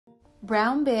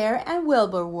Brown Bear and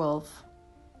Wilbur Wolf.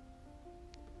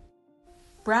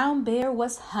 Brown Bear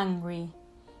was hungry.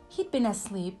 He'd been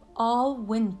asleep all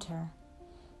winter.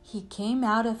 He came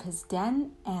out of his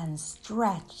den and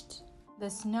stretched. The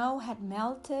snow had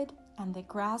melted and the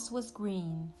grass was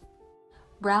green.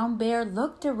 Brown Bear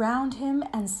looked around him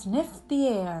and sniffed the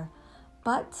air,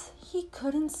 but he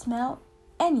couldn't smell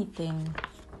anything.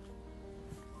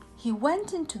 He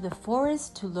went into the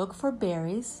forest to look for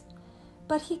berries,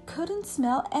 but he couldn't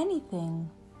smell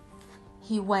anything.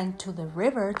 He went to the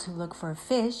river to look for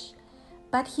fish,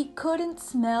 but he couldn't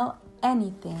smell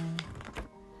anything.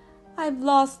 "I've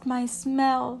lost my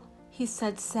smell," he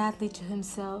said sadly to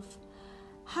himself.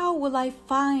 "How will I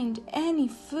find any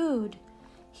food?"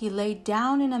 He lay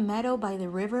down in a meadow by the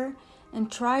river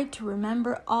and tried to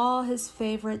remember all his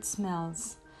favorite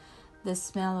smells. The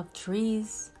smell of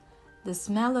trees, the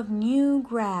smell of new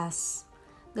grass,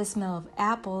 the smell of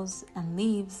apples and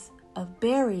leaves, of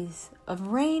berries, of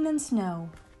rain and snow.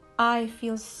 "I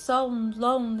feel so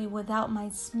lonely without my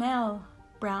smell,"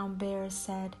 Brown Bear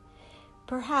said.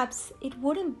 "Perhaps it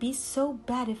wouldn't be so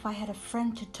bad if I had a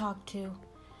friend to talk to."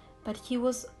 But he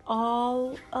was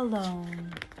all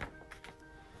alone.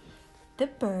 The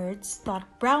birds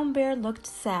thought Brown Bear looked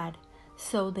sad,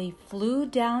 so they flew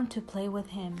down to play with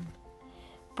him.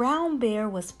 Brown Bear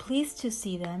was pleased to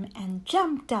see them and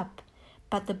jumped up,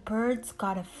 but the birds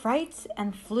got a fright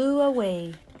and flew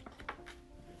away.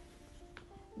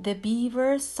 The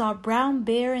beaver saw Brown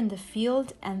Bear in the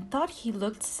field and thought he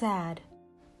looked sad.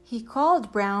 He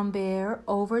called Brown Bear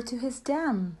over to his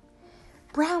dam.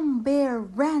 Brown Bear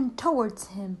ran towards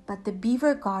him, but the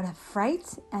beaver got a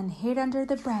fright and hid under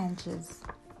the branches.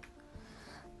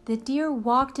 The deer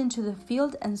walked into the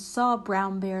field and saw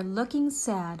Brown Bear looking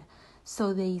sad,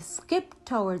 so they skipped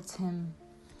towards him.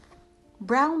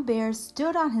 Brown Bear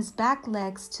stood on his back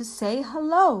legs to say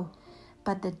hello,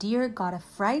 but the deer got a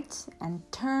fright and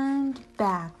turned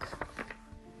back.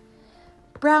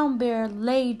 Brown Bear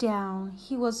lay down.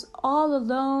 He was all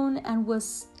alone and was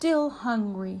still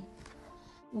hungry.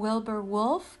 Wilbur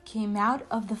Wolf came out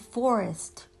of the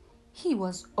forest. He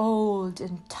was old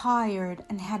and tired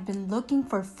and had been looking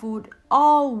for food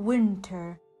all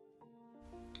winter.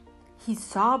 He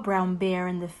saw Brown Bear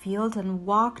in the field and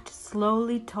walked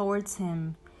slowly towards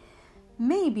him.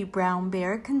 "Maybe Brown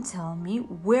Bear can tell me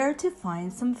where to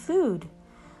find some food,"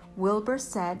 Wilbur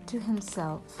said to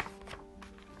himself.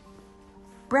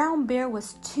 Brown Bear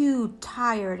was too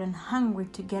tired and hungry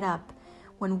to get up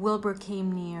when Wilbur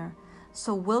came near,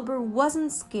 so Wilbur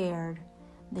wasn't scared.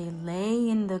 They lay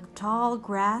in the tall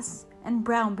grass, and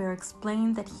Brown Bear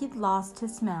explained that he'd lost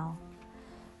his smell.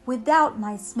 "Without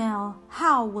my smell,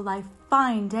 how will I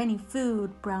find any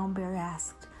food?" Brown Bear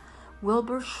asked.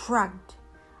 Wilbur shrugged.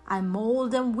 "I'm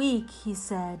old and weak," he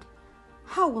said.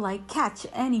 "How will I catch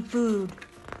any food?"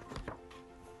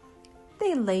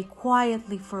 They lay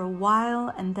quietly for a while,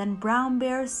 and then Brown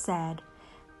Bear said,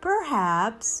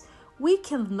 "Perhaps we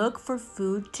can look for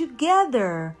food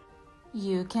together.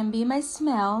 You can be my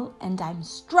smell, and I'm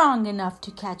strong enough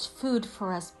to catch food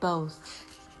for us both."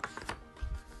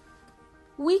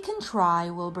 "We can try,"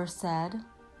 Wilbur said,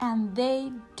 and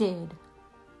they did.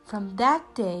 From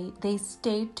that day, they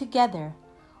stayed together.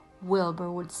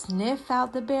 Wilbur would sniff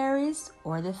out the berries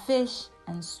or the fish,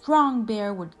 and Strong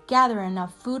Bear would gather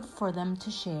enough food for them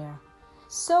to share.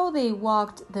 So they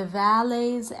walked the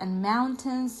valleys and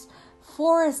mountains,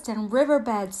 forest and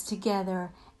riverbeds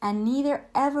together, and neither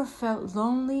ever felt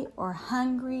lonely or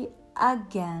hungry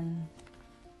again.